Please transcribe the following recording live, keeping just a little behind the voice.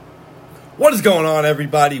What is going on,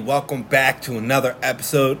 everybody? Welcome back to another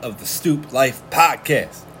episode of the Stoop Life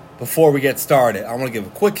Podcast. Before we get started, I want to give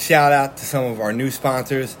a quick shout out to some of our new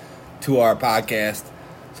sponsors to our podcast,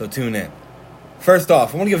 so tune in. First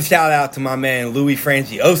off, I want to give a shout out to my man Louis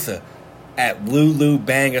Frangiosa at Lulu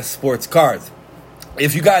Banga Sports Cards.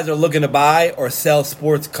 If you guys are looking to buy or sell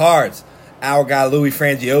sports cards, our guy Louis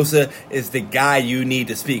Frangiosa is the guy you need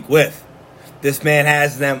to speak with. This man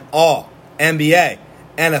has them all: NBA,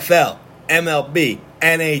 NFL, MLB,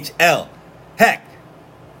 NHL. Heck,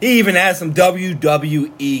 he even has some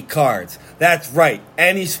WWE cards. That's right,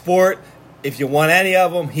 any sport. If you want any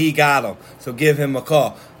of them, he got them. So give him a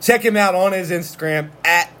call. Check him out on his Instagram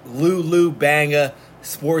at Lulu Banga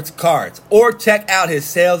Sports Cards, or check out his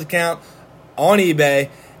sales account on eBay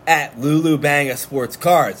at Lulu Banga Sports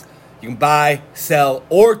Cards. You can buy, sell,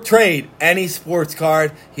 or trade any sports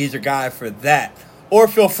card. He's your guy for that. Or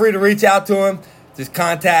feel free to reach out to him. Just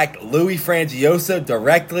contact Louis Frangiosa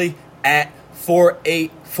directly at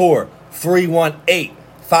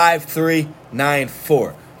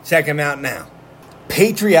 484-318-5394. Check him out now.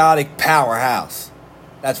 Patriotic Powerhouse.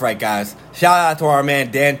 That's right, guys. Shout out to our man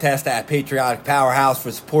Dan Testa at Patriotic Powerhouse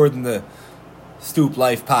for supporting the Stoop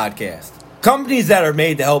Life Podcast. Companies that are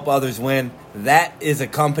made to help others win, that is a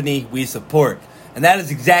company we support. And that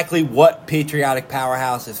is exactly what Patriotic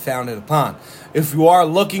Powerhouse is founded upon. If you are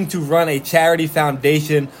looking to run a charity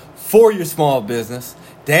foundation for your small business,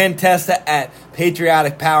 Dan Testa at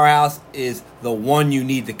Patriotic Powerhouse is the one you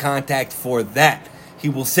need to contact for that. He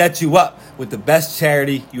will set you up with the best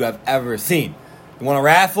charity you have ever seen. You want a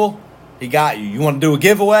raffle? He got you. You want to do a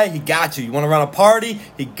giveaway? He got you. You want to run a party?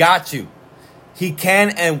 He got you. He can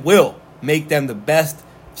and will make them the best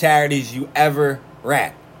charities you ever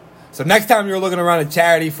ran. So next time you're looking to run a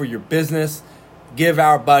charity for your business, give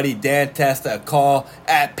our buddy Dan Testa a call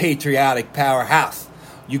at Patriotic Powerhouse.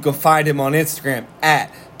 You can find him on Instagram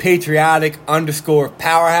at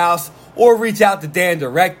Patriotic_Powerhouse, or reach out to Dan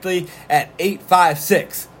directly at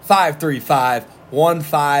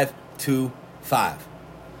 856-535-1525.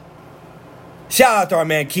 Shout out to our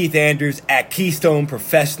man Keith Andrews at Keystone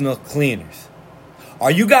Professional Cleaners.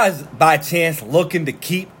 Are you guys by chance looking to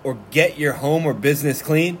keep or get your home or business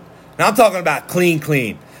clean? Now I'm talking about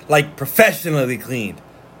clean, like professionally cleaned,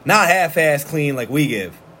 not half-ass clean like we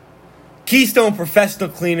give. Keystone Professional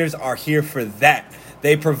Cleaners are here for that.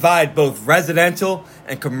 They provide both residential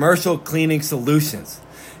and commercial cleaning solutions.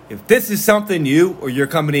 If this is something you or your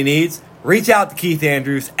company needs, reach out to Keith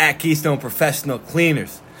Andrews at Keystone Professional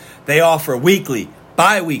Cleaners. They offer weekly,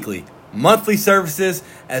 bi-weekly, monthly services,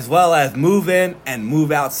 as well as move-in and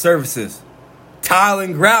move-out services. Tile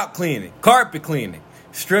and grout cleaning, carpet cleaning,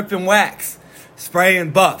 strip and wax, spray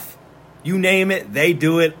and buff. You name it, they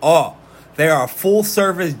do it all. They are a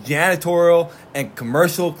full-service janitorial and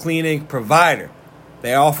commercial cleaning provider.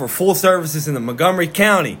 They offer full services in the Montgomery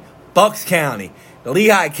County, Bucks County,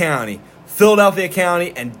 Lehigh County, Philadelphia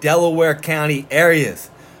County, and Delaware County areas.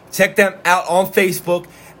 Check them out on Facebook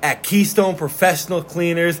at Keystone Professional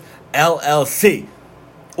Cleaners LLC,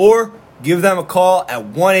 or give them a call at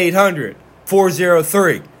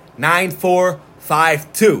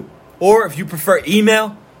 1-800-403-9452. Or if you prefer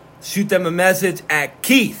email, shoot them a message at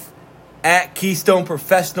Keith at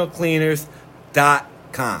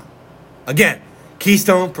KeystoneProfessionalCleaners.com. Again,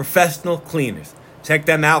 Keystone Professional Cleaners. Check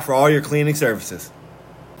them out for all your cleaning services.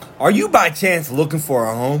 Are you by chance looking for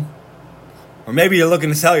a home? Or maybe you're looking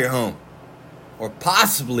to sell your home? Or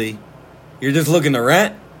possibly you're just looking to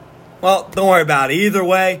rent? Well, don't worry about it. Either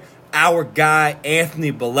way, our guy,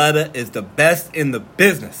 Anthony Belletta, is the best in the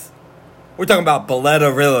business. We're talking about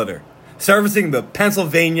Belletta Realtor. Servicing the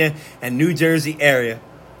Pennsylvania and New Jersey area,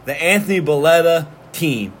 the Anthony Belletta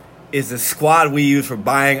team is the squad we use for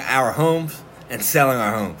buying our homes and selling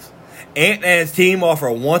our homes. Ant and his team offer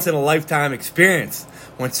a once-in-a-lifetime experience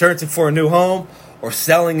when searching for a new home or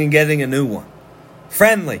selling and getting a new one.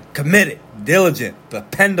 Friendly, committed, diligent,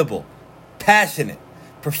 dependable, passionate,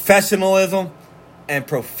 professionalism, and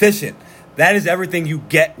proficient. That is everything you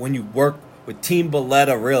get when you work with Team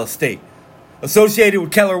Belletta Real Estate. Associated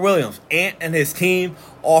with Keller Williams, Ant and his team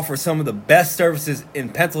offer some of the best services in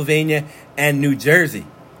Pennsylvania and New Jersey.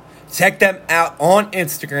 Check them out on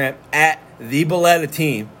Instagram at The Belletta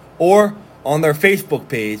Team, or on their Facebook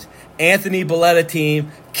page, Anthony Belletta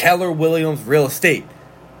Team, Keller Williams Real Estate.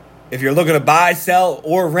 If you're looking to buy, sell,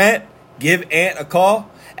 or rent, give Ant a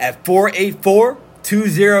call at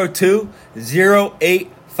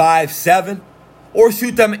 484-202-0857, or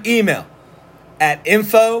shoot them an email at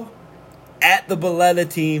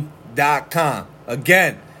info@thebellettateam.com.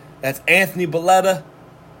 Again, that's Anthony Belletta,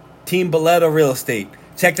 Team Belletta Real Estate.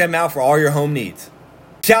 Check them out for all your home needs.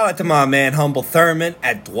 Shout out to my man Humble Thurman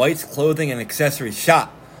at Dwight's Clothing and Accessory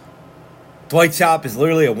Shop. Dwight's Shop is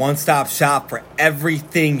literally a one-stop shop for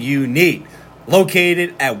everything you need.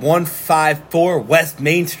 Located at 154 West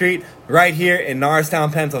Main Street, right here in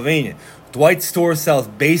Norristown, Pennsylvania. Dwight's store sells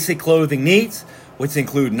basic clothing needs, which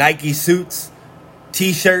include Nike suits,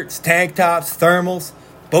 t-shirts, tank tops, thermals,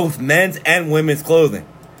 both men's and women's clothing.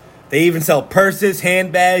 They even sell purses,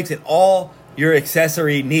 handbags, and all your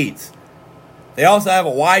accessory needs. They also have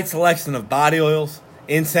a wide selection of body oils,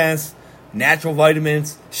 incense, natural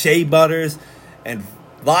vitamins, shea butters, and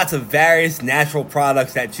lots of various natural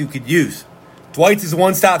products that you could use. Dwight's is a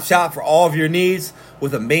one-stop shop for all of your needs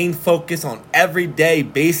with a main focus on everyday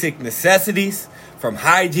basic necessities from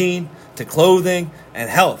hygiene to clothing and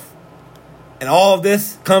health. And all of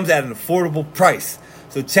this comes at an affordable price.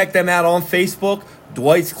 So check them out on Facebook,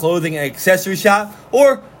 Dwight's Clothing and Accessory Shop,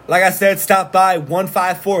 or like I said, stop by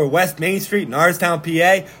 154 West Main Street, Norristown,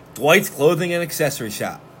 PA, Dwight's Clothing and Accessory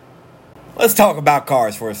Shop. Let's talk about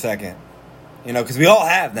cars for a second. Because we all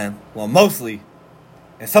have them. Well, mostly.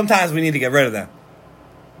 And sometimes we need to get rid of them.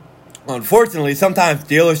 Unfortunately, sometimes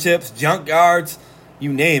dealerships, junkyards,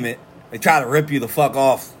 you name it, they try to rip you the fuck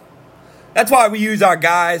off. That's why we use our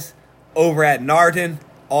guys over at Narton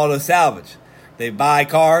Auto Salvage. They buy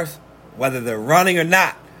cars, whether they're running or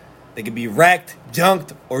not. They can be wrecked,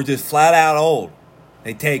 junked, or just flat out old.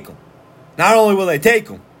 They take them. Not only will they take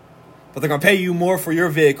them, but they're going to pay you more for your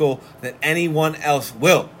vehicle than anyone else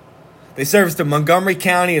will. They service the Montgomery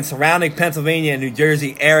County and surrounding Pennsylvania and New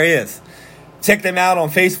Jersey areas. Check them out on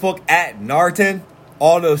Facebook at Narton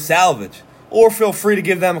Auto Salvage. Or feel free to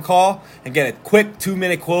give them a call and get a quick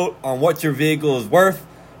 2-minute quote on what your vehicle is worth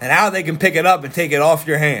and how they can pick it up and take it off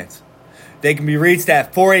your hands. They can be reached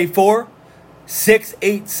at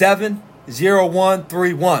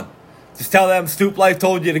 484-687-0131. Just tell them Stoop Life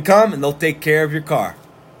told you to come and they'll take care of your car.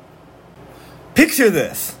 Picture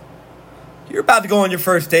this. You're about to go on your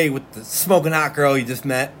first date with the smoking hot girl you just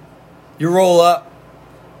met. You roll up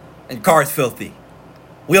and your car's filthy.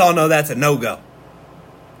 We all know that's a no-go.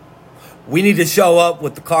 We need to show up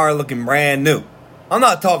with the car looking brand new. I'm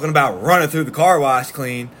not talking about running through the car wash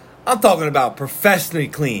clean. I'm talking about professionally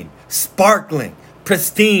clean, sparkling,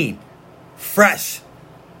 pristine, fresh.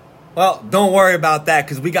 Well, don't worry about that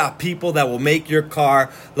because we got people that will make your car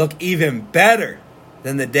look even better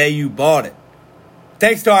than the day you bought it.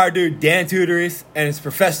 Thanks to our dude Dan Tudoris and his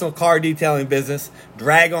professional car detailing business,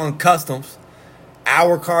 Drag On Customs,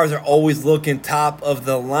 our cars are always looking top of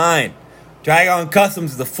the line. Drag On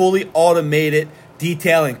Customs is a fully automated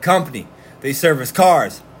detailing company. They service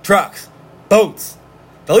cars, trucks, boats.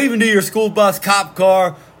 They'll even do your school bus, cop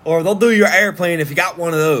car, or they'll do your airplane if you got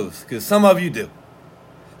one of those, because some of you do.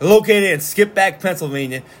 They're located in Skipback,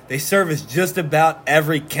 Pennsylvania. They service just about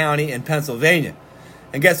every county in Pennsylvania.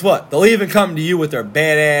 And guess what? They'll even come to you with their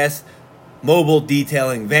badass mobile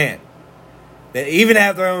detailing van. They even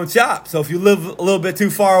have their own shop. So if you live a little bit too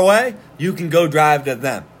far away, you can go drive to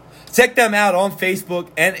them. Check them out on Facebook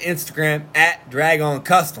and Instagram at Drag On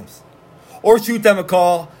Customs. Or shoot them a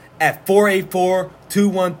call at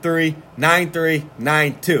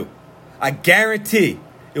 484-213-9392. I guarantee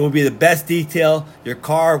it will be the best detail your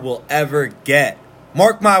car will ever get.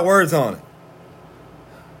 Mark my words on it.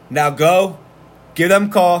 Now go, give them a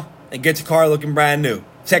call, and get your car looking brand new.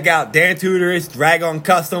 Check out Dan Tudoris, Drag On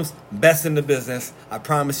Customs, best in the business. I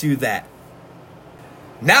promise you that.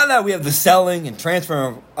 Now that we have the selling and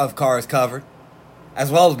transfer of cars covered,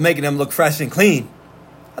 as well as making them look fresh and clean,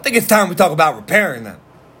 I think it's time we talk about repairing them.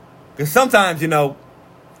 Because sometimes,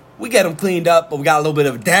 we get them cleaned up, but we got a little bit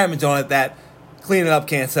of damage on it that cleaning up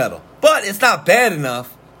can't settle. But it's not bad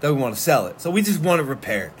enough that we want to sell it. So we just want it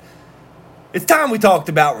repaired. It's time we talked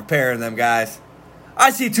about repairing them, guys.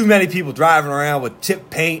 I see too many people driving around with chipped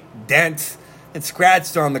paint, dents, and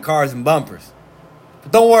scratches on the cars and bumpers.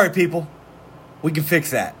 But don't worry, people. We can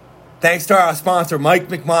fix that. Thanks to our sponsor, Mike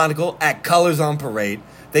McMonagle at Colors on Parade,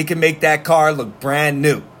 they can make that car look brand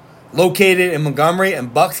new. Located in Montgomery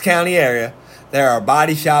and Bucks County area, they are a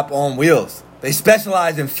body shop on wheels. They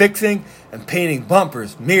specialize in fixing and painting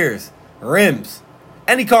bumpers, mirrors, rims.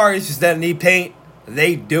 Any car issues that need paint,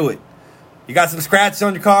 they do it. You got some scratches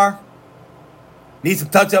on your car? Need some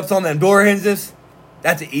touch-ups on them door hinges?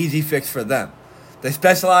 That's an easy fix for them. They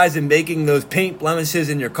specialize in making those paint blemishes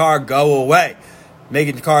in your car go away.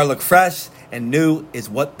 Making your car look fresh and new is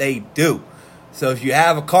what they do. So if you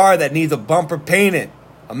have a car that needs a bumper painted,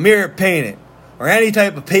 a mirror painted, or any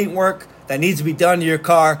type of paint work that needs to be done to your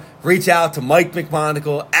car, reach out to Mike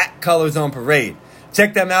McMonagle at Colors on Parade.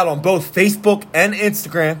 Check them out on both Facebook and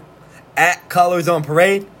Instagram at Colors on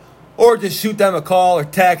Parade, or just shoot them a call or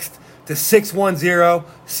text to to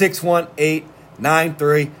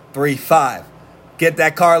 610-618-9335. Get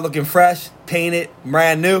that car looking fresh, painted,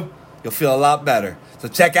 brand new. You'll feel a lot better. So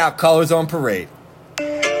check out Colors on Parade.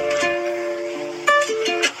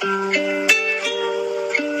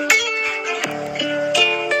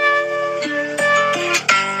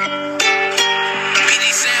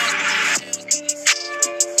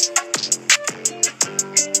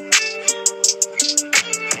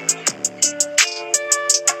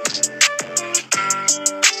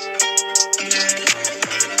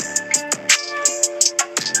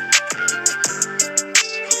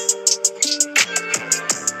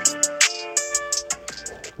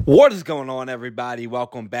 What is going on, everybody?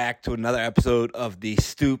 Welcome back to another episode of The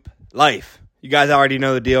Stoop Life. You guys already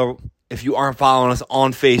know the deal. If you aren't following us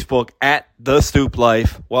on Facebook at The Stoop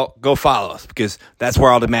Life, well, go follow us because that's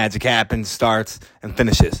where all the magic happens, starts, and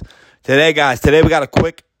finishes. Today, guys, we got a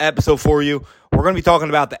quick episode for you. We're going to be talking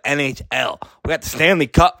about the NHL. We got the Stanley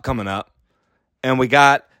Cup coming up, and we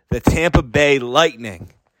got the Tampa Bay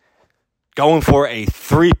Lightning going for a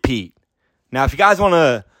three-peat. Now, if you guys want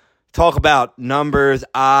to talk about numbers,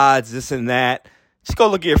 odds, this and that, just go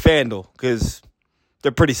look at your FanDuel because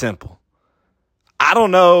they're pretty simple. I don't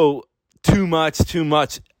know too much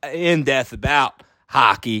in depth about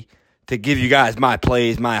hockey to give you guys my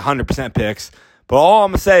plays, my 100% picks, but all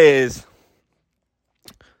I'm going to say is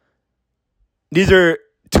these are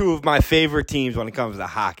two of my favorite teams when it comes to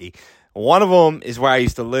hockey. One of them is where I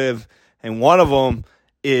used to live, and one of them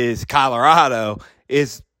is Colorado,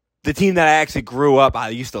 is the team that I actually grew up. I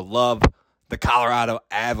used to love the Colorado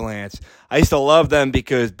Avalanche. I used to love them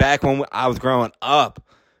because back when I was growing up,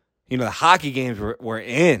 you know, the hockey games were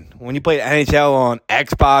in. When you played NHL on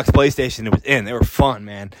Xbox, PlayStation, it was in. They were fun,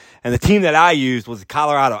 man. And the team that I used was the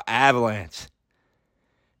Colorado Avalanche.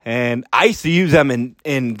 And I used to use them in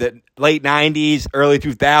the late 90s, early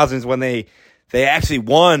 2000s when they actually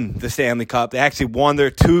won the Stanley Cup. They actually won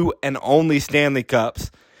their two and only Stanley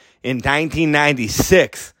Cups in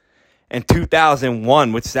 1996. And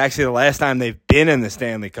 2001, which is actually the last time they've been in the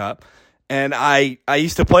Stanley Cup. And I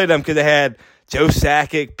used to play them because they had Joe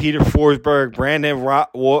Sakic, Peter Forsberg, Brandon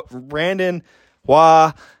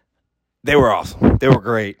Waugh. They were awesome. They were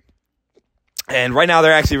great. And right now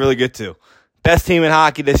they're actually really good too. Best team in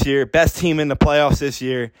hockey this year. Best team in the playoffs this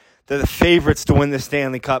year. They're the favorites to win the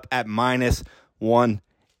Stanley Cup at minus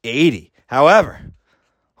 180. However,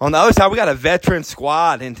 on the other side, we got a veteran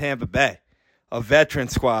squad in Tampa Bay. A veteran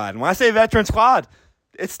squad. And when I say veteran squad,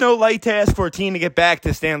 it's no light task for a team to get back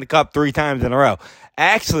to Stanley Cup 3 times in a row.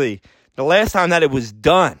 Actually, the last time that it was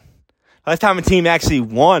done, last time a team actually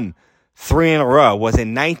won 3 in a row was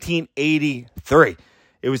in 1983.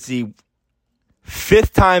 It was the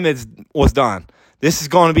 5th time it was done. This is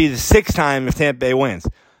going to be the 6th time if Tampa Bay wins.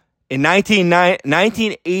 In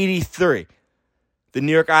 1983, the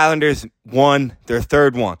New York Islanders won their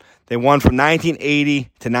 3rd one. They won from 1980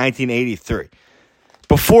 to 1983.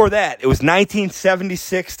 Before that, it was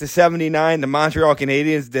 1976 to 79. The Montreal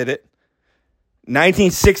Canadiens did it.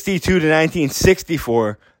 1962 to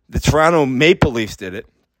 1964, the Toronto Maple Leafs did it.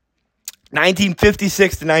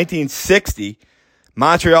 1956 to 1960,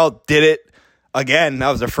 Montreal did it again.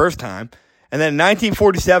 That was their first time. And then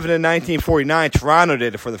 1947 to 1949, Toronto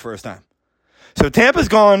did it for the first time. So Tampa's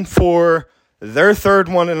gone for their 3rd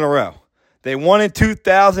one in a row. They won in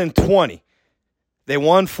 2020. They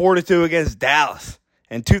won 4-2 against Dallas.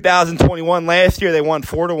 In 2021, last year, they won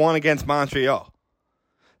 4-1 against Montreal.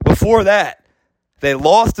 Before that, they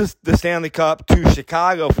lost the Stanley Cup to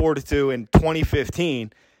Chicago 4-2 in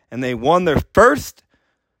 2015, and they won their first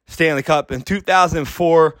Stanley Cup in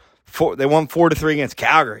 2004. They won 4-3 against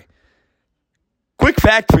Calgary. Quick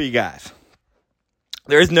fact for you guys.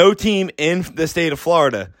 There is no team in the state of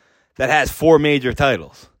Florida that has 4 major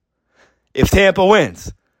titles. If Tampa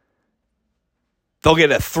wins, they'll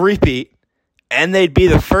get a three-peat, and they'd be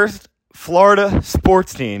the first Florida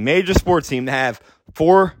sports team, major sports team, to have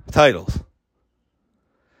 4 titles.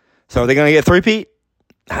 So are they going to get a three-peat?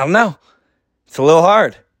 I don't know. It's a little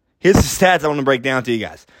hard. Here's the stats I want to break down to you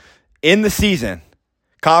guys. In the season,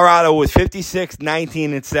 Colorado was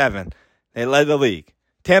 56-19-7. They led the league.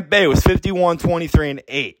 Tampa Bay was 51-23-8.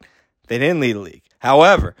 They didn't lead the league.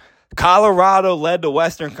 However, Colorado led the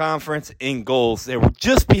Western Conference in goals. They were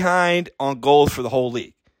just behind on goals for the whole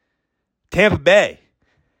league. Tampa Bay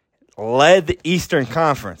led the Eastern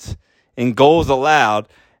Conference in goals allowed,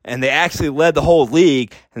 and they actually led the whole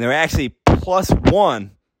league, and they're actually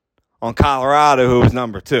 +1 on Colorado, who was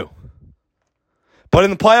number 2. But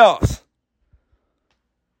in the playoffs,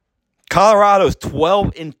 Colorado's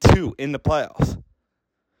 12-2 in the playoffs.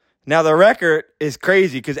 Now, the record is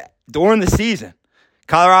crazy because during the season,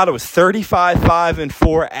 Colorado was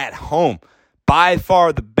 35-5-4 at home. By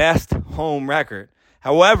far the best home record.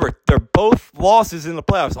 However, they're both losses in the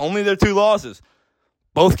playoffs. Only their 2 losses.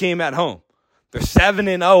 Both came at home. They're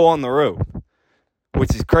 7-0 on the road,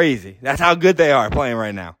 which is crazy. That's how good they are playing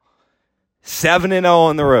right now. 7-0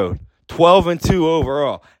 on the road. 12-2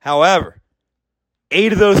 overall. However,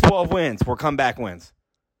 8 of those 12 wins were comeback wins.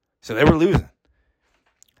 So they were losing.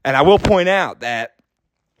 And I will point out that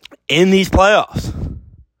in these playoffs,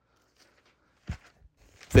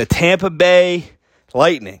 the Tampa Bay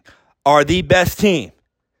Lightning are the best team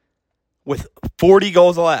with 40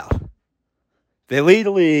 goals allowed. They lead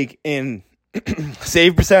the league in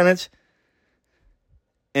save percentage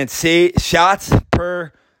and shots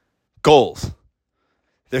per goals.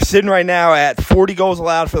 They're sitting right now at 40 goals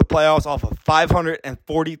allowed for the playoffs off of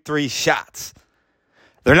 543 shots.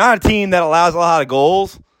 They're not a team that allows a lot of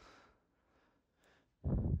goals,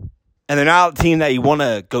 and they're not a team that you want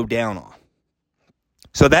to go down on.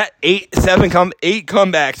 So that 8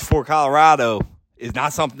 comebacks for Colorado is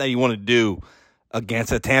not something that you want to do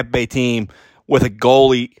against a Tampa Bay team with a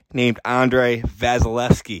goalie named Andrei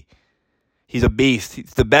Vasilevskiy. He's a beast.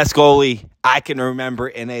 He's the best goalie I can remember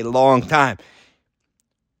in a long time.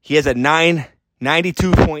 He has a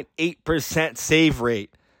 92.8% save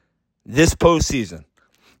rate this postseason.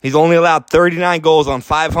 He's only allowed 39 goals on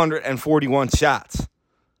 541 shots.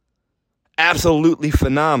 Absolutely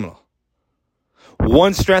phenomenal.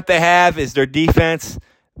 One strength they have is their defense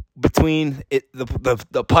between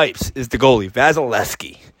the pipes is the goalie,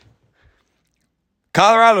 Vasilevskiy.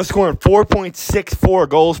 Colorado scoring 4.64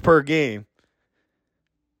 goals per game,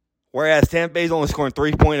 whereas Tampa Bay's only scoring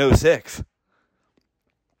 3.06.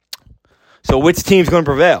 So which team's going to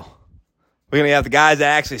prevail? We're going to have the guys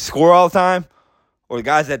that actually score all the time, or the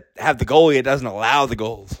guys that have the goalie that doesn't allow the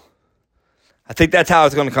goals? I think that's how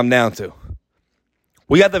it's going to come down to.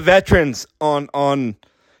 We got the veterans on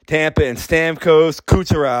Tampa and Stamkos,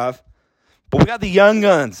 Kucherov, but we got the young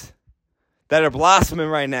guns that are blossoming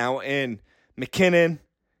right now in McKinnon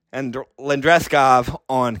and Landreskov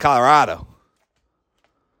on Colorado.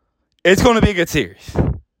 It's going to be a good series.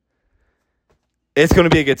 It's going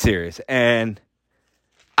to be a good series, and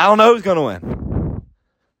I don't know who's going to win.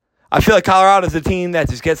 I feel like Colorado's a team that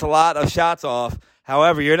just gets a lot of shots off.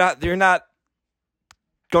 However, you're not going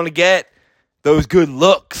to get those good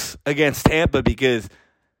looks against Tampa because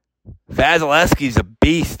Vasilevskiy's a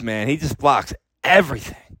beast, man. He just blocks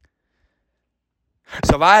everything.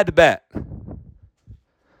 So if I had to bet,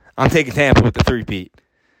 I'm taking Tampa with the three-peat.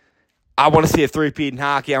 I want to see a three-peat in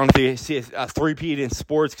hockey. I want to see a three-peat in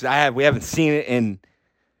sports because we haven't seen it in,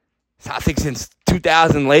 I think, since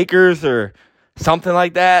 2000 Lakers or something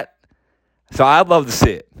like that. So I'd love to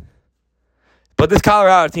see it. But this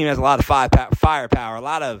Colorado team has a lot of firepower, a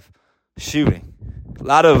lot of shooting, a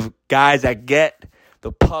lot of guys that get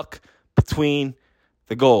the puck between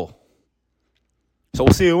the goal. So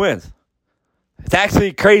we'll see who wins. It's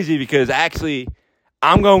actually crazy because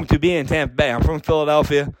I'm going to be in Tampa Bay. I'm from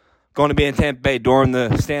Philadelphia. Going to be in Tampa Bay during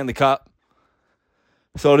the Stanley Cup.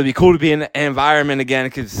 So it'll be cool to be in an environment again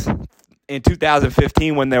because in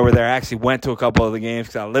 2015 when they were there, I actually went to a couple of the games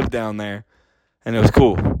because I lived down there, and it was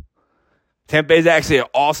cool. Tampa Bay is actually an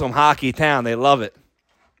awesome hockey town. They love it.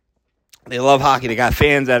 They love hockey. They got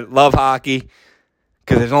fans that love hockey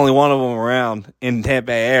because there's only one of them around in the Tampa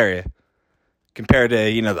Bay area compared to,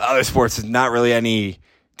 the other sports. There's not really any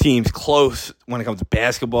teams close when it comes to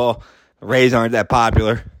basketball. The Rays aren't that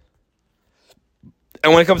popular.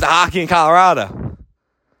 And when it comes to hockey in Colorado,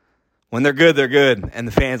 when they're good, and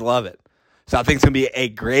the fans love it. So I think it's going to be a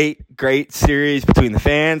great, great series between the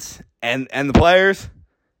fans and the players.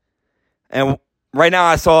 And right now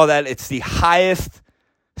I saw that it's the highest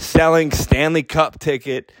selling Stanley Cup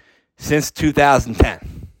ticket since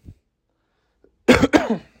 2010.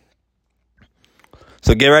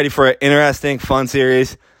 So get ready for an interesting, fun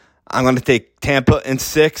series. I'm going to take Tampa in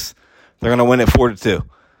 6. They're going to win it 4-2.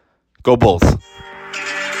 Go Bulls.